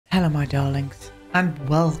Hello my darlings, and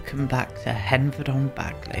welcome back to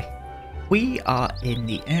Henford-on-Bagley. We are in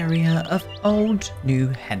the area of Old New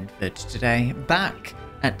Henford today, back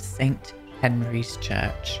at St. Henry's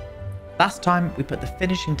Church. Last time we put the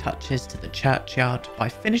finishing touches to the churchyard by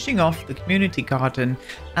finishing off the community garden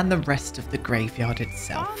and the rest of the graveyard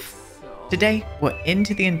itself. Today we're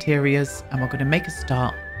into the interiors and we're going to make a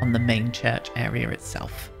start on the main church area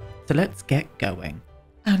itself. So let's get going.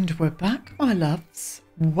 And we're back, my loves.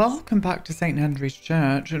 Welcome back to St. Henry's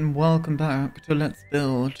Church and welcome back to Let's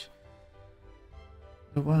Build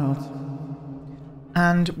the World.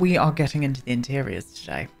 And we are getting into the interiors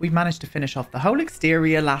today. We managed to finish off the whole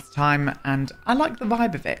exterior last time and I like the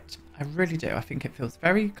vibe of it. I really do. I think it feels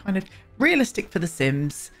very kind of realistic for The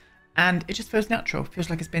Sims and it just feels natural. It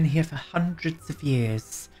feels like it's been here for hundreds of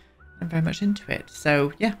years. I'm very much into it.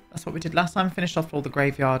 So yeah, that's what we did last time. Finished off all the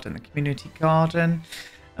graveyard and the community garden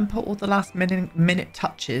and put all the last minute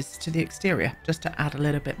touches to the exterior just to add a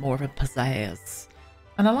little bit more of a pizzazz.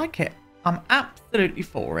 And I like it. I'm absolutely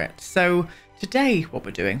for it. So today what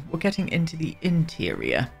we're doing, we're getting into the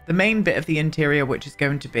interior. The main bit of the interior, which is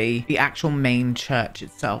going to be the actual main church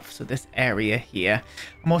itself. So this area here.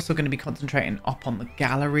 I'm also going to be concentrating up on the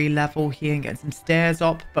gallery level here and getting some stairs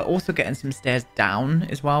up, but also getting some stairs down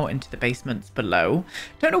as well into the basements below.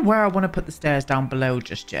 Don't know where I want to put the stairs down below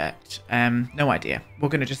just yet. No idea. We're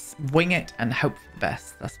going to just wing it and hope for the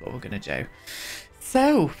best. That's what we're going to do.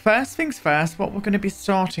 So first things first, what we're going to be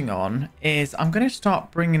starting on is I'm going to start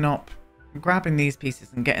bringing up, grabbing these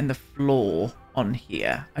pieces and getting the floor on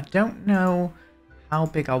here. I don't know how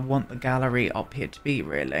big I want the gallery up here to be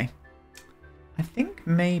really. I think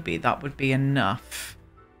maybe that would be enough.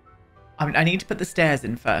 I need to put the stairs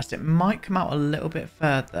in first. It might come out a little bit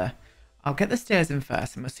further. I'll get the stairs in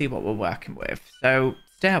first and we'll see what we're working with. So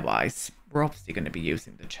stair-wise, we're obviously going to be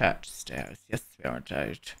using the church stairs. Yes, we are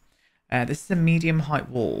indeed. This is a medium height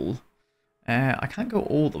wall. I can't go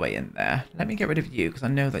all the way in there. Let me get rid of you because I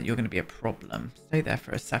know that you're going to be a problem. Stay there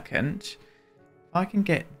for a second. If I can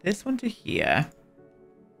get this one to here.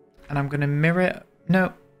 And I'm going to mirror it.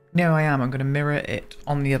 No, I am. I'm going to mirror it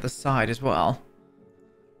on the other side as well.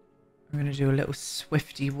 I'm going to do a little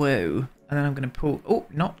swifty woo. And then I'm going to pull. Oh,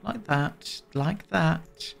 not like that. Like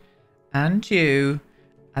that. And you.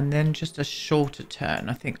 And then just a shorter turn.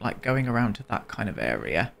 I think like going around to that kind of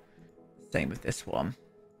area. Same with this one.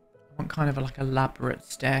 I want kind of like elaborate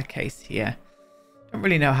staircase here. Don't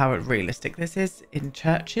really know how realistic this is in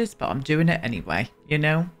churches, but I'm doing it anyway. You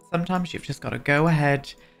know, sometimes you've just got to go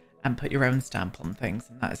ahead and put your own stamp on things,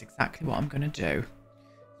 and that is exactly what I'm going to do.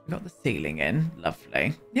 We've got the ceiling in.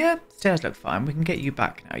 Lovely. Yeah, stairs look fine. We can get you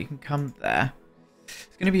back now. You can come there.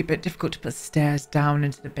 It's going to be a bit difficult to put stairs down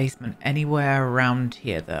into the basement anywhere around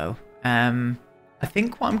here, though. I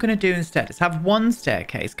think what I'm going to do instead is have one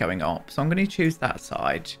staircase going up. So I'm going to choose that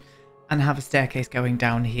side and have a staircase going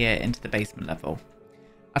down here into the basement level.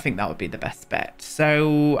 I think that would be the best bet.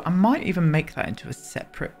 So I might even make that into a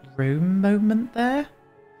separate room moment there.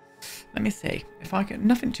 Let me see if I get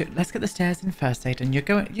nothing to. Let's get the stairs in first, Aiden. You're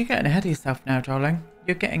getting ahead of yourself now, darling.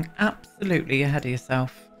 You're getting absolutely ahead of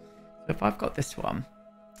yourself. So if I've got this one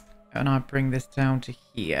and I bring this down to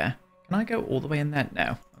here, can I go all the way in there?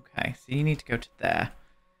 No. Okay, so you need to go to there.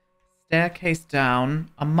 Staircase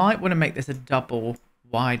down. I might want to make this a double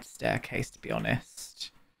wide staircase, to be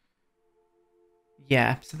honest.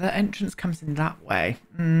 Yeah, so the entrance comes in that way.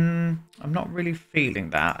 I'm not really feeling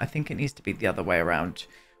that. I think it needs to be the other way around.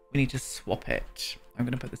 We need to swap it. I'm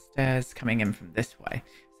going to put the stairs coming in from this way.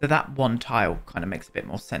 So that one tile kind of makes a bit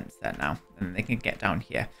more sense there now. And they can get down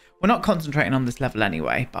here. We're not concentrating on this level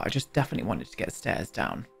anyway, but I just definitely wanted to get stairs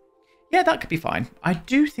down. Yeah, that could be fine. I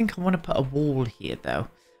do think I want to put a wall here, though.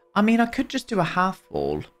 I mean, I could just do a half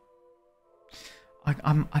wall.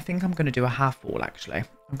 I think I'm going to do a half wall, actually.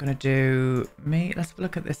 I'm going to do... Let's have a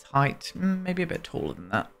look at this height. Maybe a bit taller than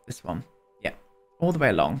that. This one. Yeah, all the way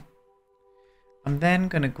along. I'm then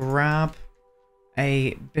going to grab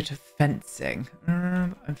a bit of fencing.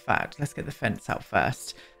 In fact, let's get the fence out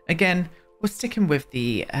first. Again, we're sticking with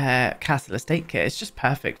the castle estate kit. It's just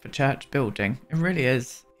perfect for church building. It really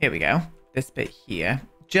is. Here we go. This bit here.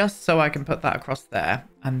 Just so I can put that across there.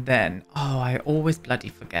 And then, oh, I always bloody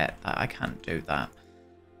forget that I can't do that.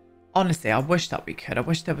 Honestly, I wish that we could. I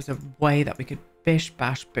wish there was a way that we could bish,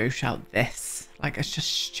 bash, boosh out this. Like, it's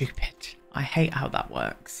just stupid. I hate how that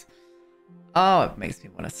works. Oh, it makes me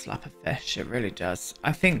want to slap a fish. It really does.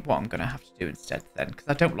 I think what I'm going to have to do instead then, because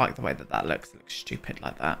I don't like the way that that looks. It looks stupid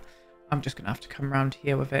like that. I'm just going to have to come around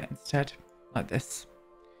here with it instead. Like this.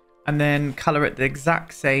 And then colour it the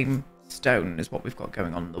exact same stone as what we've got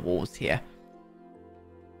going on the walls here.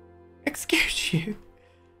 Excuse you.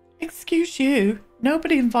 Excuse you.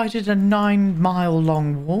 Nobody invited a 9-mile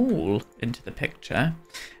long wall into the picture.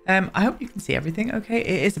 I hope you can see everything okay.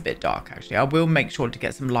 It is a bit dark, actually. I will make sure to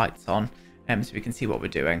get some lights on so we can see what we're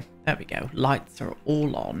doing. There we go. Lights are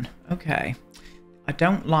all on. Okay. I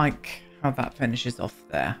don't like how that finishes off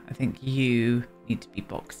there. I think you need to be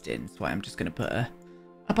boxed in. So I'm just going to put a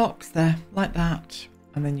box there like that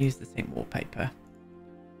and then use the same wallpaper.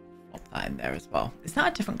 Pop that in there as well. Is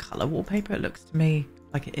that a different colour wallpaper? It looks to me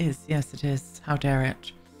like it is. Yes, it is. How dare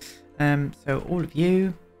it. So all of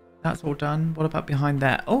you, that's all done. What about behind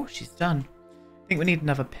there? Oh, she's done. I think we need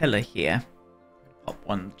another pillar here. Pop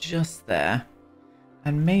one just there.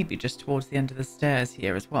 And maybe just towards the end of the stairs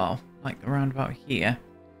here as well. Like around about here.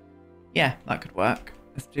 Yeah, that could work.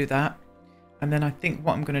 Let's do that. And then I think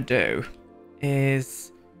what I'm going to do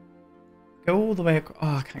is go all the way across.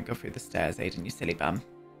 Oh, I can't go through the stairs, Aiden, you silly bum.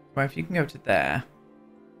 Well, if you can go to there.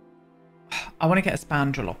 I want to get a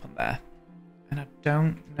spandrel up on there. And I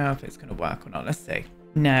don't know if it's going to work or not. Let's see.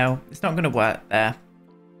 No, it's not going to work there.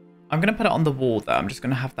 I'm going to put it on the wall though. I'm just going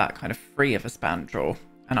to have that kind of free of a spandrel.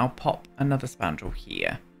 And I'll pop another spandrel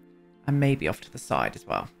here. And maybe off to the side as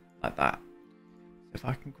well. Like that. So if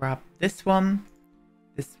I can grab this one,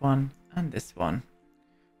 and this one.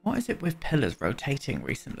 What is it with pillars rotating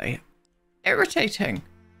recently? Irritating,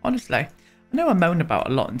 honestly. I know I moan about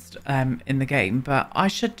a lot in the game, but I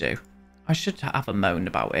should do. I should have a moan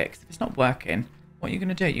about it, because if it's not working, what are you going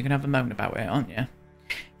to do? You're going to have a moan about it, aren't you?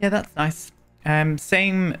 Yeah, that's nice.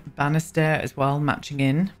 Same banister as well, matching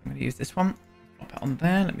in. I'm going to use this one. Pop it on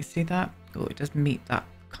there. Let me see that. Oh, it does meet that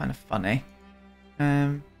kind of funny.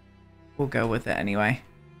 We'll go with it anyway.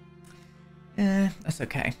 That's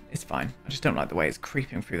okay. It's fine. I just don't like the way it's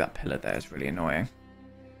creeping through that pillar there. It's really annoying.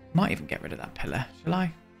 Might even get rid of that pillar. Shall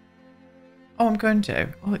I? Oh, I'm going to.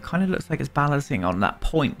 Oh, it kind of looks like it's balancing on that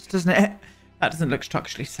point, doesn't it? That doesn't look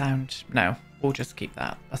structurally sound. No, we'll just keep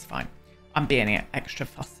that. That's fine. I'm being extra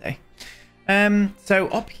fussy. So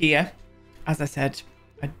up here, as I said,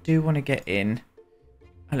 I do want to get in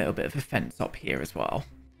a little bit of a fence up here as well.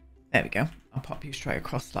 There we go. I'll pop you straight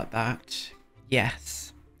across like that.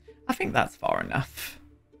 Yes. I think that's far enough.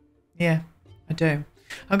 Yeah, I do.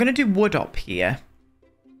 I'm going to do wood up here.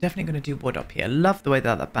 Definitely going to do wood up here. Love the way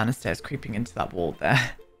that that banister is creeping into that wall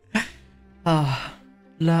there. Ah,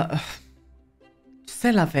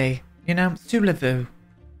 c'est la vie. You know, sous la vie.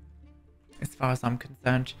 As far as I'm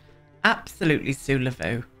concerned. Absolutely sous la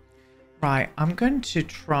vie. Right, I'm going to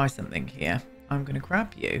try something here. I'm going to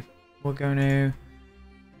grab you. We're going to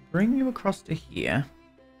bring you across to here.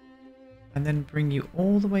 And then bring you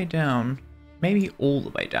all the way down. Maybe all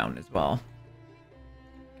the way down as well.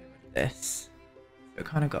 Get rid of this. So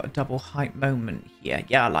kind of got a double height moment here.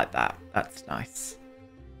 Yeah, I like that. That's nice.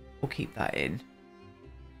 We'll keep that in.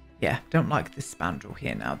 Yeah, don't like this spandrel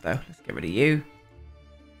here now though. Let's get rid of you.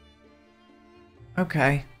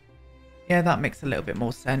 Okay. Yeah, that makes a little bit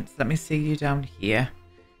more sense. Let me see you down here.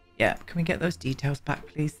 Yeah, can we get those details back,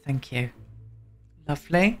 please? Thank you.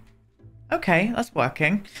 Lovely. Okay, that's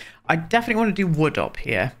working. I definitely want to do wood up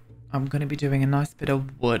here. I'm going to be doing a nice bit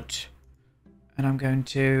of wood. And I'm going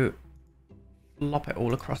to lop it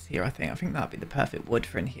all across here, I think. I think that'd be the perfect wood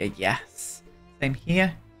for in here. Yes. Same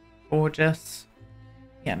here. Gorgeous.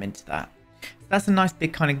 Yeah, I'm into that. So that's a nice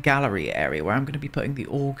big kind of gallery area where I'm going to be putting the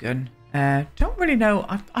organ. Don't really know.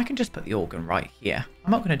 I can just put the organ right here.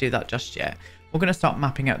 I'm not going to do that just yet. We're going to start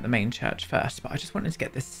mapping out the main church first. But I just wanted to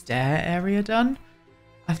get this stair area done.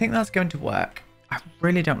 I think that's going to work. I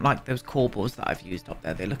really don't like those corbels that I've used up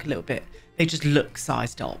there. They look a little bit... They just look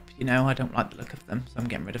sized up, you know? I don't like the look of them, so I'm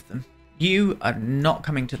getting rid of them. You are not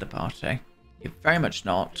coming to the party. You're very much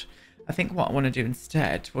not. I think what I want to do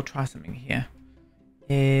instead, we'll try something here,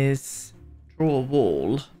 is draw a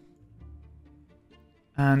wall.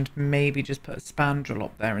 And maybe just put a spandrel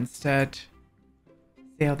up there instead.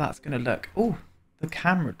 See how that's going to look. Oh, the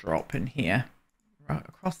camera drop in here. Right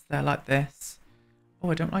across there like this. Oh,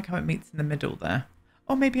 I don't like how it meets in the middle there.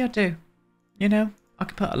 Oh, maybe I do. You know, I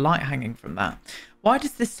could put a light hanging from that. Why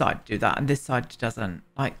does this side do that and this side doesn't?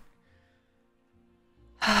 Like,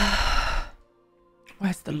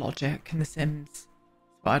 where's the logic in The Sims?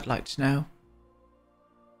 That's what I'd like to know.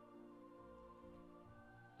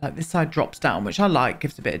 Like, this side drops down, which I like,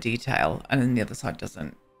 gives a bit of detail, and then the other side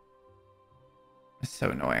doesn't. It's so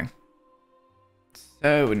annoying.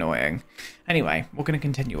 So annoying. Anyway, we're going to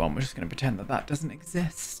continue on. We're just going to pretend that that doesn't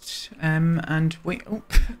exist. And we are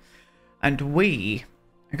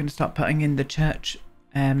going to start putting in the church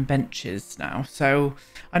benches now. So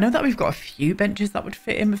I know that we've got a few benches that would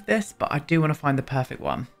fit in with this, but I do want to find the perfect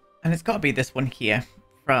one. And it's got to be this one here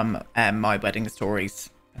from My Wedding Stories.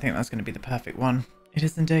 I think that's going to be the perfect one. It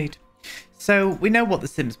is indeed. So we know what the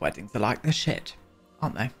Sims weddings are like. They're shit,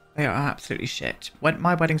 aren't they? They are absolutely shit. When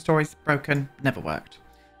my wedding story's broken, never worked.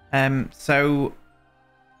 So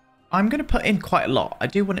I'm going to put in quite a lot. I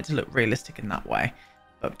do want it to look realistic in that way,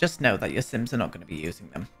 but just know that your Sims are not going to be using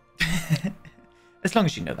them. As long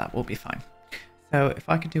as you know that, we'll be fine. So if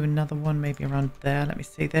I could do another one, maybe around there. Let me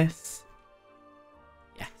see this.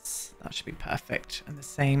 Yes, that should be perfect. And the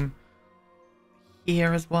same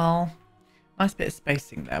here as well. Nice bit of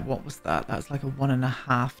spacing there. What was that? That was like a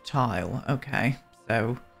 1.5 tile. Okay,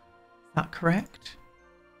 so is that correct?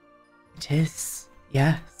 It is.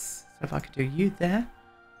 Yes. So if I could do you there.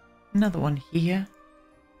 Another one here.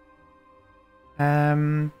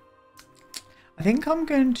 I think I'm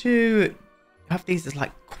going to have these as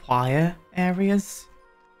like choir areas.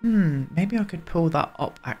 Maybe I could pull that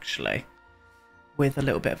up actually with a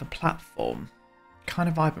little bit of a platform. Kind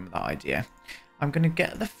of vibing with that idea. I'm going to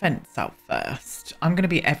get the fence out first. I'm going to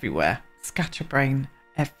be everywhere. Scatterbrain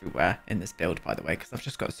everywhere in this build, by the way, because I've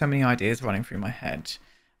just got so many ideas running through my head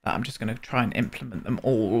that I'm just going to try and implement them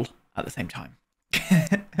all at the same time.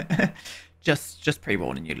 just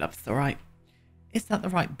pre-warning you, loves. All right. Is that the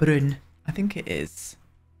right brun? I think it is.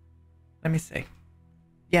 Let me see.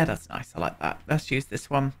 Yeah, that's nice. I like that. Let's use this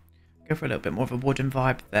one. Go for a little bit more of a wooden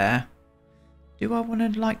vibe there. Do I want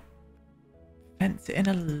to like fence it in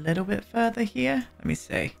a little bit further here? Let me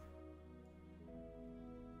see.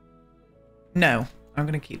 No, I'm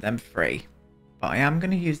going to keep them free. But I am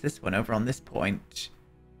going to use this one over on this point.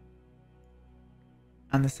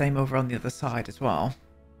 And the same over on the other side as well.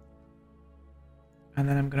 And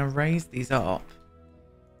then I'm going to raise these up.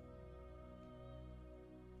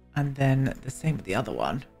 And then the same with the other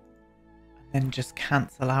one. And then just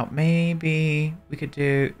cancel out. Maybe we could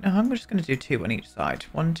do... No, I'm just going to do 2 on each side.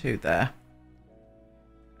 1, 2 there.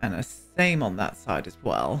 And the same on that side as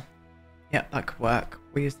well. Yep, that could work.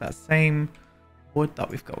 We use that same wood that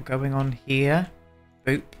we've got going on here.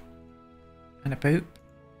 Boop. And a boop.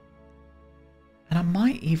 And I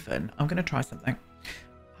might even... I'm going to try something.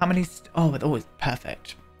 How many... Oh, it's always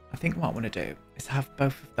perfect. I think what I want to do is have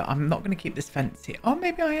both of them. I'm not going to keep this fence here. Oh,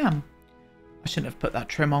 maybe I am. I shouldn't have put that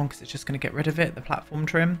trim on because it's just going to get rid of it, the platform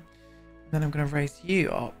trim. And then I'm going to raise you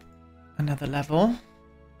up another level.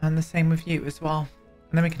 And the same with you as well.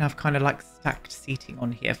 And then we can have kind of like stacked seating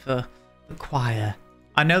on here for the choir.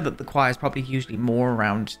 I know that the choir is probably usually more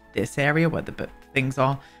around this area where the things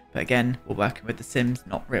are. But again, we're working with the Sims,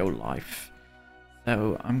 not real life.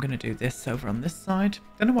 So I'm going to do this over on this side.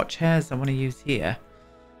 Don't know what chairs I want to use here.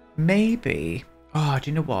 Maybe... Oh,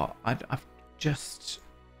 do you know what? I've just...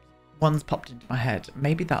 One's popped into my head.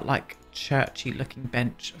 Maybe that like churchy looking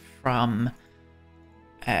bench from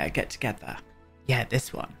Get Together. Yeah,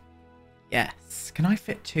 this one. Yes. Can I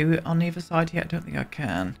fit 2 on either side here? I don't think I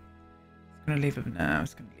can. It's going to leave a... No,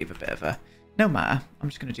 it's going to leave a bit of a... No matter. I'm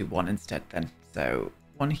just going to do 1 instead then. So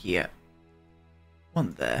 1 here.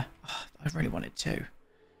 1 there. Oh, I really wanted 2.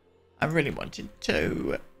 I really wanted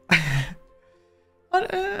 2.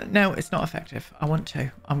 No, it's not effective. I want 2.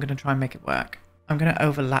 I'm going to try and make it work. I'm going to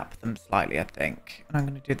overlap them slightly, I think. And I'm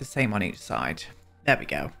going to do the same on each side. There we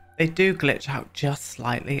go. They do glitch out just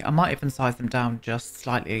slightly. I might even size them down just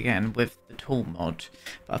slightly again with the tool mod.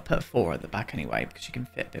 But I've put 4 at the back anyway because you can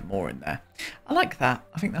fit a bit more in there. I like that.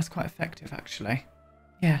 I think that's quite effective, actually.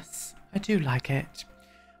 Yes, I do like it.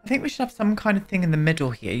 I think we should have some kind of thing in the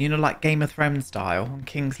middle here. You know, like Game of Thrones style on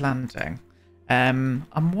King's Landing.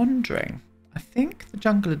 I'm wondering... I think the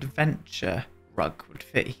Jungle Adventure rug would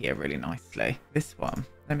fit here really nicely. This one.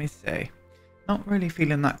 Let me see. Not really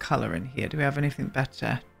feeling that colour in here. Do we have anything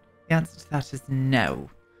better? The answer to that is no.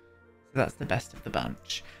 So that's the best of the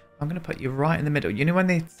bunch. I'm going to put you right in the middle. You know when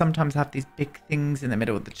they sometimes have these big things in the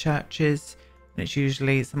middle of the churches? And it's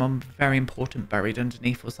usually someone very important buried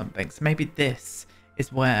underneath or something. So maybe this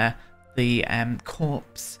is where the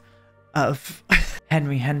corpse of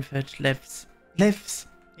Henry Henford lives. Lives?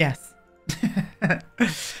 Yes. I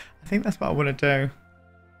think that's what I want to do.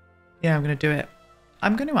 Yeah, I'm going to do it.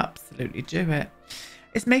 I'm going to absolutely do it.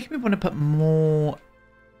 It's making me want to put more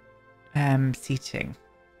seating.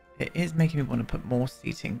 It is making me want to put more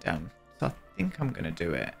seating down. So I think I'm going to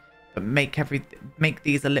do it. But make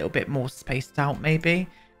these a little bit more spaced out, maybe.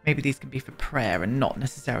 Maybe these can be for prayer and not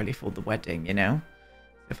necessarily for the wedding, you know?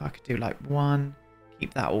 So if I could do like 1,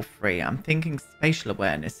 keep that all free. I'm thinking spatial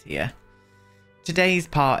awareness here. Today's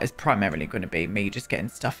part is primarily going to be me just getting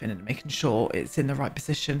stuff in and making sure it's in the right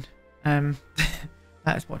position.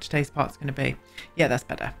 That is what today's part's going to be. Yeah, that's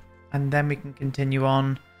better. And then we can continue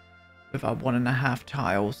on with our 1.5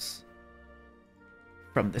 tiles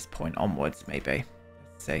from this point onwards, maybe.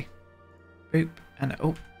 Let's see. Boop and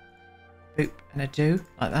oh, boop boop, and a do,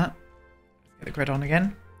 like that. Let's get the grid on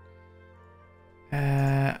again.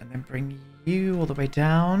 And then bring you all the way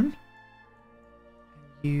down.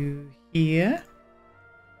 And you here.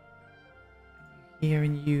 And you here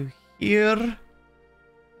and you here.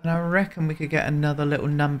 And I reckon we could get another little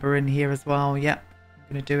number in here as well. Yep, I'm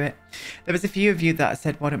going to do it. There was a few of you that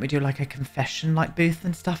said, why don't we do like a confession like booth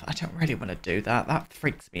and stuff? I don't really want to do that. That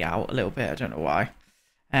freaks me out a little bit. I don't know why.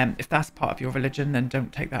 If that's part of your religion, then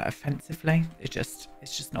don't take that offensively. It's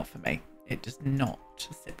just not for me. It does not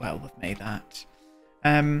sit well with me, that.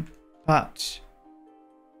 But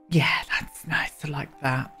yeah, that's nice. I like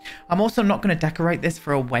that. I'm also not going to decorate this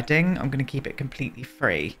for a wedding. I'm going to keep it completely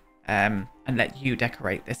free, and let you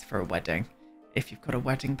decorate this for a wedding. If you've got a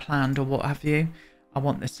wedding planned or what have you, I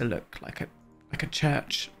want this to look like a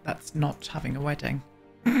church that's not having a wedding.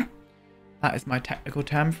 That is my technical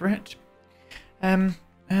term for it.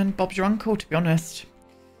 And Bob's your uncle, to be honest.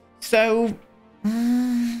 So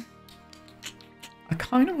I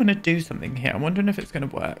kind of want to do something here. I'm wondering if it's going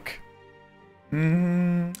to work.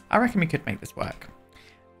 I reckon we could make this work.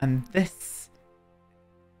 And this,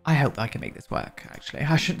 I hope I can make this work, actually.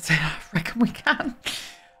 I shouldn't say I reckon we can.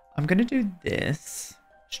 I'm going to do this.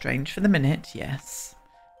 Strange for the minute, yes.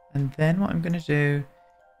 And then what I'm going to do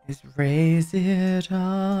is raise it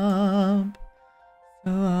up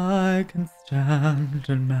so I can stand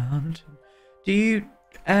and mount. Do you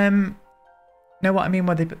know what I mean?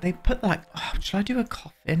 Where they put like, oh, shall I do a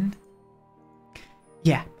coffin?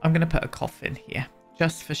 Yeah, I'm going to put a coffin here.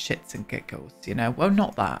 Just for shits and giggles, you know. Well,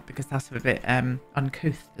 not that, because that's a bit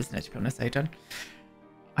uncouth, isn't it, to be honest, Aidan?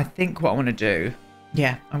 I think what I want to do,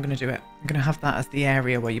 yeah, I'm going to do it. I'm going to have that as the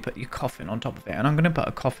area where you put your coffin on top of it. And I'm going to put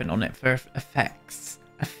a coffin on it for effects.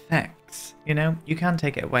 Effects, you know. You can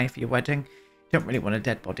take it away for your wedding. You don't really want a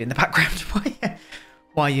dead body in the background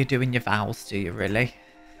while you're doing your vows, do you, really?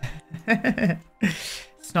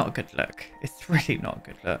 It's not a good look. It's really not a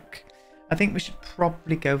good look. I think we should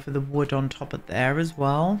probably go for the wood on top of there as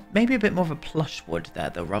well. Maybe a bit more of a plush wood there,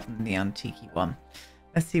 though, rather than the antique-y one.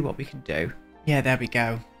 Let's see what we can do. Yeah, there we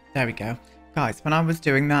go. There we go. Guys, when I was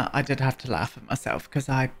doing that, I did have to laugh at myself because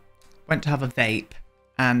I went to have a vape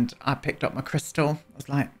and I picked up my crystal. I was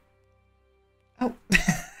like, oh.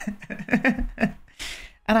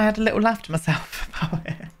 And I had a little laugh to myself about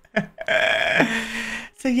it.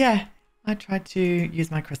 So, yeah, I tried to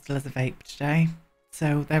use my crystal as a vape today.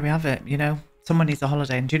 So there we have it, you know. Someone needs a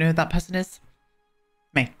holiday. And do you know who that person is?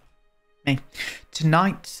 Me. Me.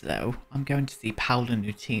 Tonight, though, I'm going to see Paolo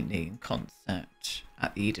Nutini in concert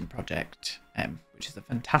at the Eden Project, which is a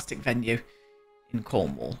fantastic venue in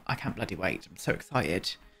Cornwall. I can't bloody wait. I'm so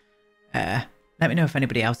excited. Let me know if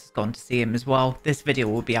anybody else has gone to see him as well. This video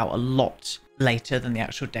will be out a lot later than the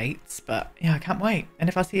actual dates. But, yeah, I can't wait. And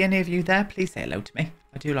if I see any of you there, please say hello to me.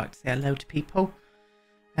 I do like to say hello to people.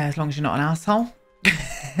 As long as you're not an asshole.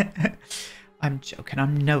 I'm joking. I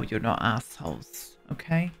know you're not assholes.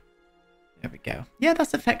 Okay. There we go. Yeah,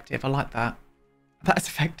 that's effective. I like that. That's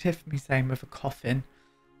effective. Me saying with a coffin.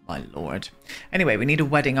 My lord. Anyway, we need a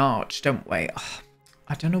wedding arch, don't we? Oh,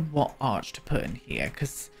 I don't know what arch to put in here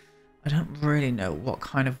because I don't really know what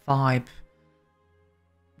kind of vibe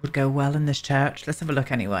would go well in this church. Let's have a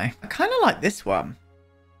look anyway. I kind of like this one.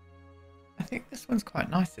 I think this one's quite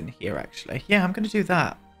nice in here, actually. Yeah, I'm going to do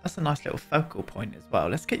that. That's a nice little focal point as well.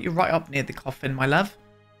 Let's get you right up near the coffin, my love.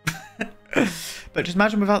 But just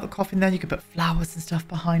imagine without the coffin there, you could put flowers and stuff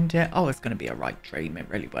behind it. Oh, it's going to be a right dream. It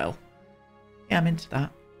really will. Yeah, I'm into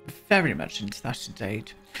that. Very much into that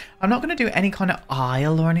indeed. I'm not going to do any kind of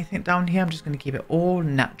aisle or anything down here. I'm just going to keep it all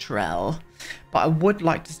natural. But I would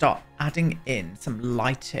like to start adding in some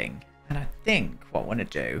lighting. And I think what I want to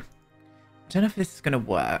do, I don't know if this is going to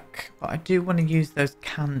work, but I do want to use those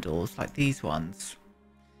candles like these ones.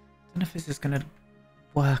 I don't know if this is going to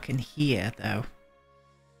work in here, though.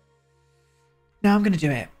 No, I'm going to do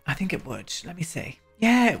it. I think it would. Let me see.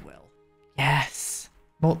 Yeah, it will. Yes.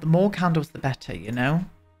 The more candles, the better, you know?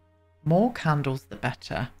 More candles, the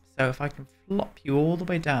better. So if I can flop you all the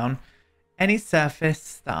way down, any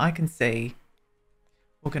surface that I can see,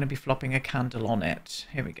 we're going to be flopping a candle on it.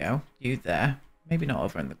 Here we go. You there. Maybe not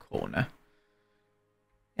over in the corner.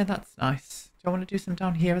 Yeah, that's nice. Do I want to do some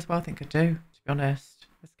down here as well? I think I do, to be honest.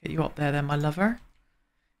 Let's get you up there then, my lover.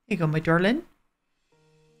 Here you go, my darling.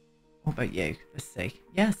 What about you? Let's see.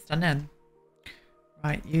 Yes, stunning.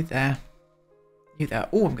 Right, you there. You there.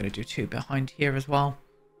 Oh, I'm going to do two behind here as well.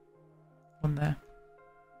 One there.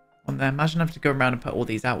 One there. Imagine having to go around and put all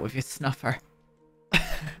these out with your snuffer.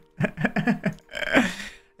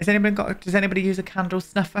 Does anybody use a candle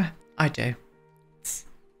snuffer? I do.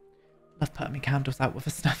 Love putting my candles out with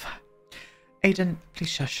a snuffer. Aiden, please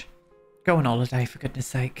shush. Go on holiday, for goodness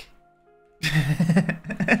sake.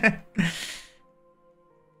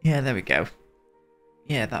 Yeah, there we go.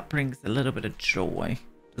 Yeah, that brings a little bit of joy,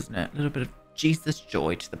 doesn't it? A little bit of Jesus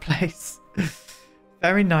joy to the place.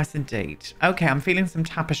 Very nice indeed. Okay, I'm feeling some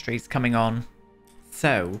tapestries coming on.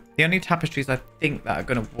 So, the only tapestries I think that are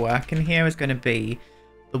going to work in here is going to be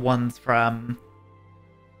the ones from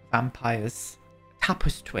Vampires.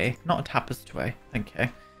 Tapestry, not a tapestry. Thank you.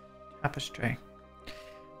 Tapestry.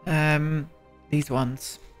 These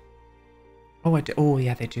ones. Oh, I do. Oh,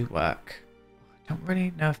 yeah, they do work. I don't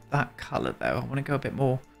really know if that colour, though. I want to go a bit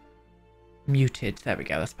more muted. There we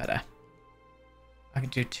go. That's better. I can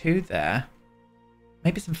do 2 there.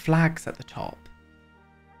 Maybe some flags at the top.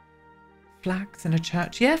 Flags in a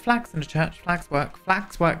church. Yeah, flags in a church. Flags work.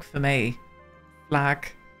 Flags work for me. Flag.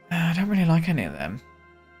 I don't really like any of them.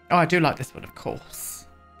 Oh, I do like this one, of course.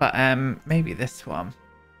 But maybe this one.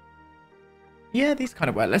 Yeah, these kind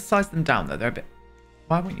of work. Let's size them down, though. They're a bit...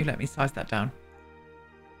 Why won't you let me size that down?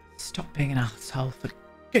 Stop being an asshole, for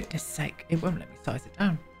goodness sake. It won't let me size it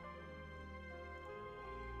down.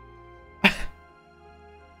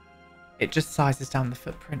 It just sizes down the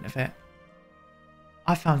footprint of it.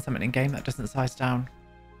 I found something in game that doesn't size down.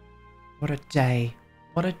 What a day.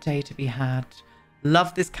 What a day to be had.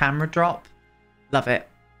 Love this camera drop. Love it.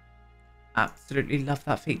 Absolutely love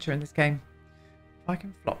that feature in this game. If I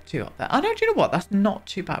can flop 2 up there. Oh no, do you know what? That's not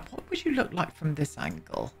too bad. What would you look like from this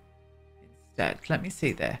angle? Instead, let me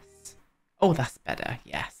see this. Oh, that's better.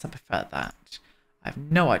 Yes, I prefer that. I have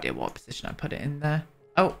no idea what position I put it in there.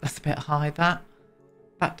 Oh, that's a bit high, that.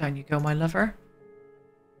 Back down you go, my lover.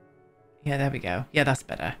 Yeah, there we go. Yeah, that's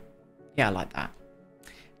better. Yeah, I like that.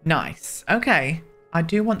 Nice. Okay. I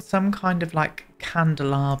do want some kind of like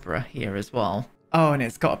candelabra here as well. Oh, and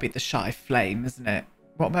it's got to be the shy flame, isn't it?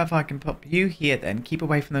 What about if I can put you here then? Keep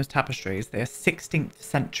away from those tapestries. They are 16th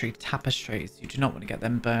century tapestries. You do not want to get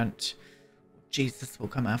them burnt. Jesus will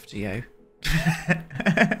come after you.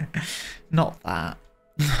 Not that.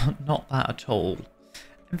 Not that at all.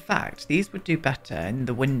 In fact, these would do better in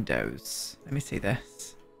the windows. Let me see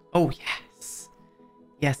this. Oh, yes.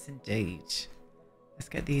 Yes, indeed. Let's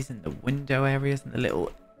get these in the window areas and the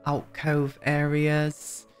little alcove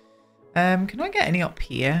areas. Can I get any up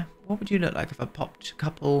here? What would you look like if I popped a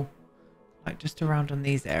couple, like, just around on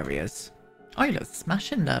these areas? Oh, you look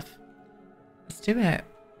smashing, love. Let's do it.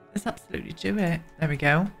 Let's absolutely do it. There we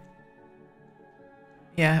go.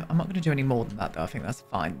 Yeah, I'm not going to do any more than that, though. I think that's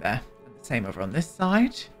fine there. And the same over on this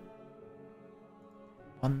side.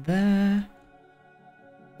 One there.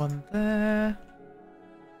 One there.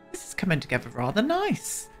 This is coming together rather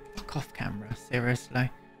nice. Fuck off, camera. Seriously.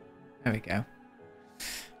 There we go.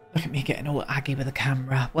 Look at me getting all aggy with the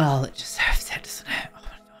camera. Well, it just serves it, doesn't it?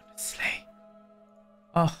 Oh, honestly.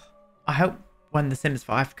 Oh, I hope when The Sims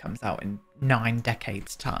 5 comes out in 9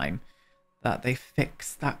 decades' time that they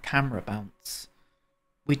fix that camera bounce.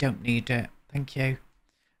 We don't need it. Thank you.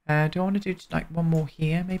 Do I want to do like one more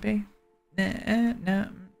here, maybe? No.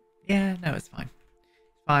 Yeah, no, it's fine.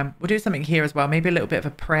 Fine. We'll do something here as well. Maybe a little bit of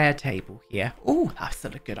a prayer table here. Oh, that's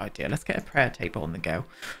still a good idea. Let's get a prayer table on the go.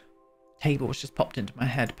 Table was just popped into my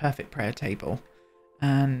head. Perfect prayer table.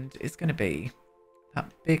 And it's going to be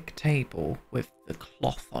that big table with the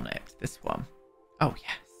cloth on it. This one. Oh,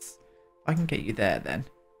 yes. If I can get you there then.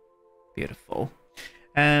 Beautiful.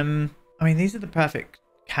 I mean, these are the perfect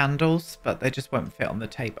candles, but they just won't fit on the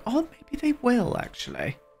table. Oh, maybe they will,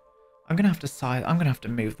 actually. I'm going to have to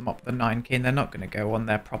move them up the 9 key, and they're not going to go on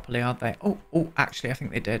there properly, are they? Oh, actually, I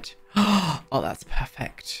think they did. Oh, that's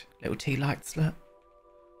perfect. Little tea lights, look.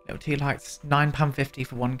 Little tea lights. £9.50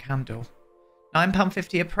 for one candle.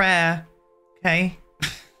 £9.50 a prayer. Okay.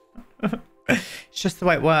 It's just the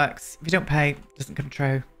way it works. If you don't pay, it doesn't come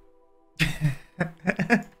true.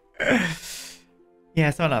 Yeah,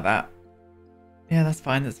 something like that. Yeah, that's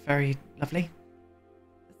fine. That's very lovely.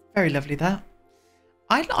 That's very lovely, that.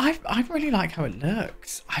 I really like how it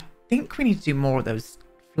looks. I think we need to do more of those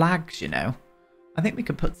flags, you know. I think we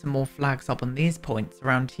could put some more flags up on these points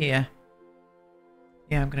around here.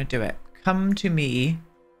 Yeah, I'm going to do it. Come to me.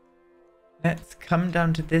 Let's come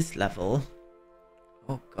down to this level.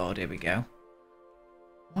 Oh, God, here we go.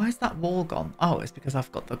 Why is that wall gone? Oh, it's because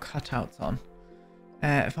I've got the cutouts on.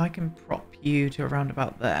 If I can prop you to around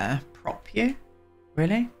about there. Prop you?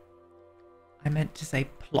 Really? I meant to say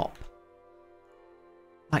plop.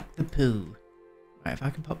 Like the poo. Right, if I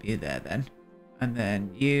can pop you there then. And then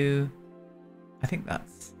you... I think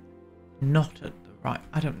that's not at the right...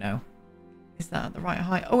 I don't know. Is that at the right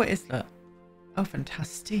height? Oh, it is, look. Oh,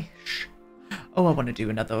 fantastic. Oh, I want to do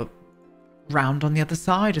another round on the other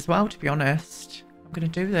side as well, to be honest. I'm going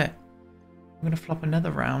to do that. I'm going to flop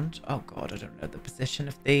another round. Oh god, I don't know the position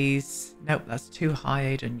of these. Nope, that's too high,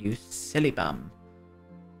 Aiden, you silly bum.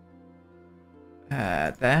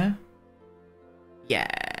 There.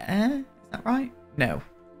 Yeah. Is that right? No.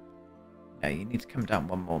 No, you need to come down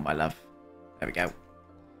one more, my love. There we go.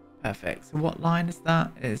 Perfect. So what line is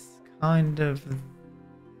that? It's kind of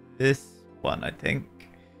this one, I think.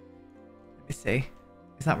 Let me see.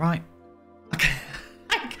 Is that right?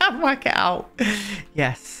 I can't work it out.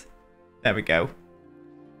 Yes. There we go.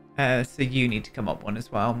 So you need to come up one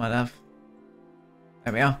as well, my love.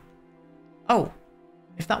 There we are. Oh,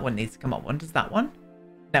 if that one needs to come up one, does that one?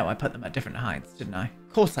 No, I put them at different heights, didn't I?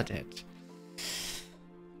 Of course I did.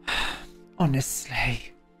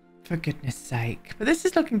 Honestly, for goodness sake. But this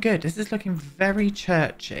is looking good. This is looking very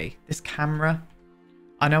churchy. This camera.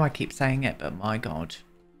 I know I keep saying it, but my God.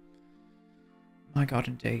 My God,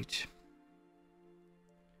 indeed.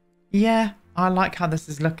 Yeah, I like how this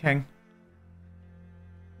is looking.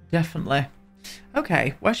 Definitely.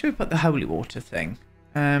 Okay, where should we put the holy water thing?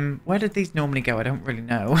 Where did these normally go? I don't really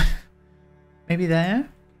know. Maybe there?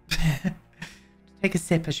 Take a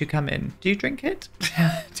sip as you come in. Do you drink it?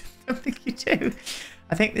 I don't think you do.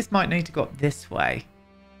 I think this might need to go up this way.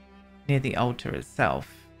 Near the altar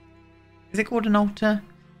itself. Is it called an altar?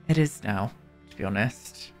 It is now, to be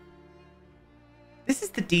honest. This is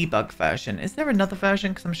the debug version. Is there another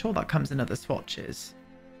version? Because I'm sure that comes in other swatches.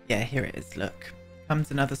 Yeah, here it is, look.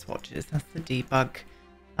 Comes in other swatches. That's the debug.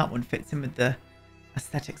 That one fits in with the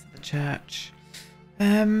aesthetics of the church.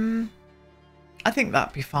 I think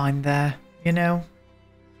that'd be fine there, you know?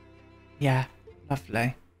 Yeah,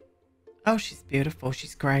 lovely. Oh, she's beautiful.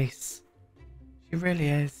 She's Grace. She really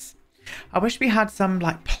is. I wish we had some,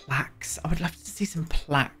 like, plaques. I would love to see some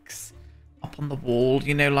plaques up on the wall,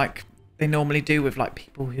 you know, like they normally do with, like,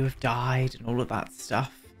 people who have died and all of that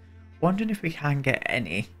stuff. Wondering if we can get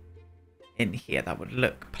any in here that would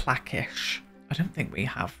look plaque-ish. I don't think we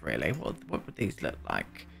have, really. What would these look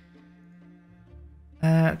like?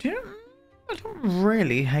 Do you know? I don't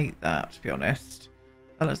really hate that, to be honest.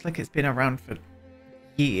 That looks like it's been around for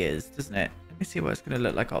years, doesn't it? Let me see what it's going to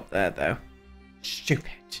look like up there, though.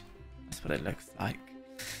 Stupid. That's what it looks like.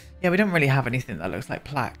 Yeah, we don't really have anything that looks like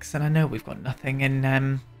plaques, and I know we've got nothing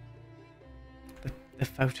in the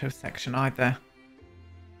photo section either.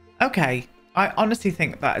 Okay, I honestly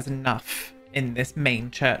think that is enough in this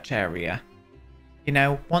main church area. You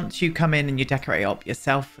know, once you come in and you decorate up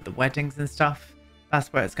yourself for the weddings and stuff,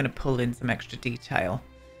 that's where it's going to pull in some extra detail.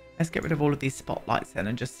 Let's get rid of all of these spotlights then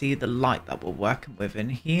and just see the light that we're working with in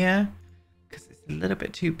here, because it's a little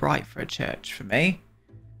bit too bright for a church for me.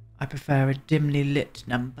 I prefer a dimly lit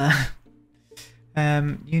number.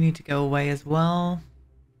 You need to go away as well.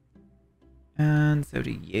 And so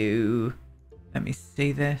do you. Let me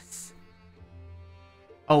see this.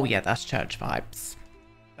 Oh yeah, that's church vibes.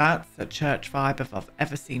 That's a church vibe if I've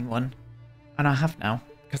ever seen one. And I have now,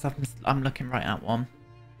 because I'm looking right at one.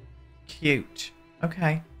 Cute.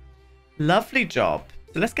 Okay. Lovely job.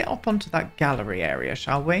 So let's get up onto that gallery area,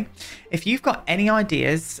 shall we? If you've got any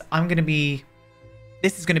ideas,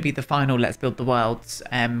 this is going to be the final Let's Build the Worlds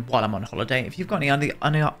while I'm on holiday. If you've got any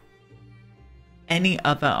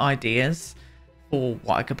other ideas for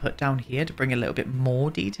what I could put down here to bring a little bit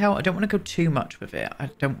more detail. I don't want to go too much with it. I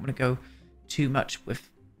don't want to go too much with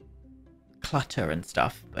clutter and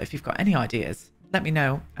stuff. But if you've got any ideas, let me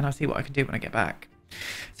know and I'll see what I can do when I get back.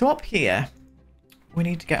 So up here, we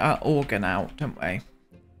need to get our organ out, don't we?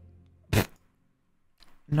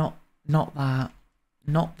 Not that.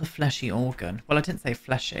 Not the fleshy organ. Well, I didn't say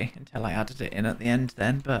fleshy until I added it in at the end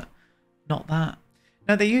then, but not that.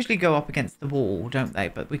 No, they usually go up against the wall, don't they?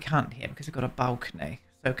 But we can't here because we've got a balcony.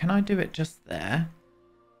 So can I do it just there?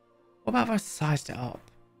 What about if I sized it up?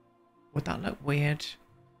 Would that look weird?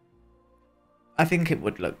 I think it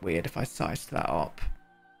would look weird if I sized that up.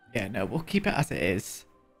 Yeah, no, we'll keep it as it is.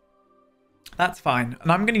 That's fine.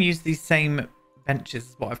 And I'm going to use these same benches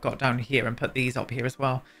as what I've got down here and put these up here as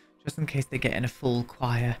well. Just in case they get in a full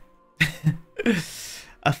choir.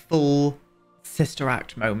 A full sister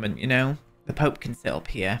act moment, you know? The Pope can sit up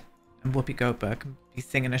here and Whoopi Goldberg can be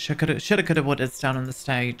singing a shoulda, coulda, wouldas down on the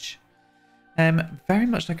stage. Very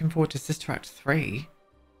much looking forward to Sister Act 3.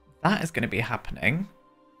 That is going to be happening.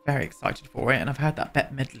 Very excited for it. And I've heard that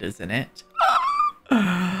Bette Midler's in it.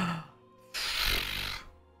 Bette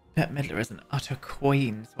Midler is an utter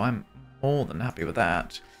queen, so I'm more than happy with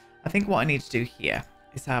that. I think what I need to do here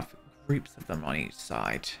is have groups of them on each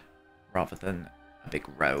side rather than a big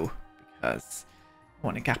row, because I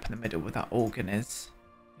want a gap in the middle where that organ is,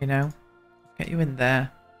 you know? Let's get you in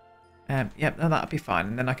there. Yep, no, that'll be fine.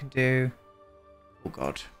 And then I can do... Oh,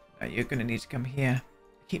 God. No, you're going to need to come here.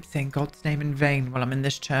 keep saying God's name in vain while I'm in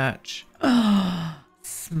this church.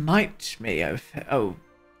 Smite me, oh,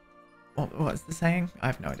 what's the saying? I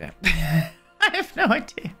have no idea. I have no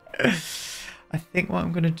idea. I think what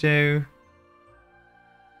I'm going to do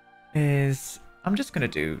is I'm just going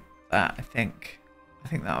to do that, I think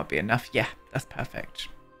that would be enough. Yeah, that's perfect.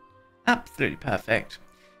 Absolutely perfect.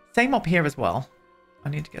 Same up here as well. I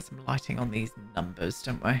need to get some lighting on these numbers,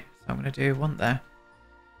 don't we? So I'm going to do one there.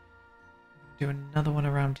 Do another one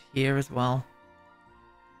around here as well.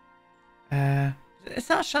 Does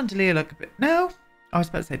that chandelier look a bit... No? I was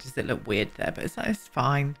about to say, does it look weird there? But it's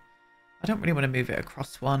fine. I don't really want to move it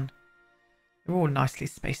across one. They're all nicely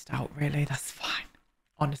spaced out, really. That's fine.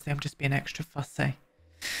 Honestly, I'm just being extra fussy.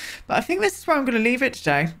 But I think this is where I'm going to leave it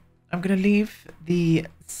today. I'm going to leave the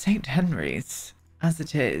St. Henry's as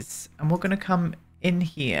it is. And we're going to come in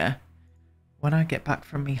here when I get back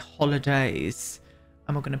from me holidays.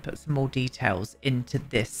 And we're going to put some more details into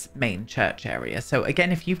this main church area. So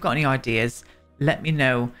again, if you've got any ideas, let me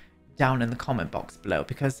know down in the comment box below.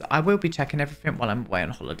 Because I will be checking everything while I'm away on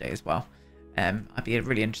holiday as well. I'd be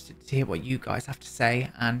really interested to hear what you guys have to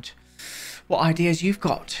say and what ideas you've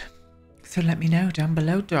got. So let me know down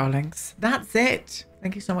below, darlings. That's it.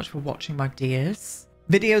 Thank you so much for watching, my dears.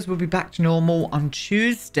 Videos will be back to normal on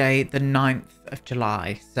Tuesday, the 9th of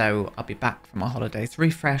July. So I'll be back from my holidays,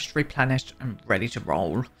 refreshed, replenished, and ready to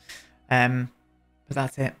roll. But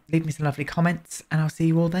that's it. Leave me some lovely comments, and I'll see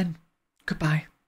you all then. Goodbye.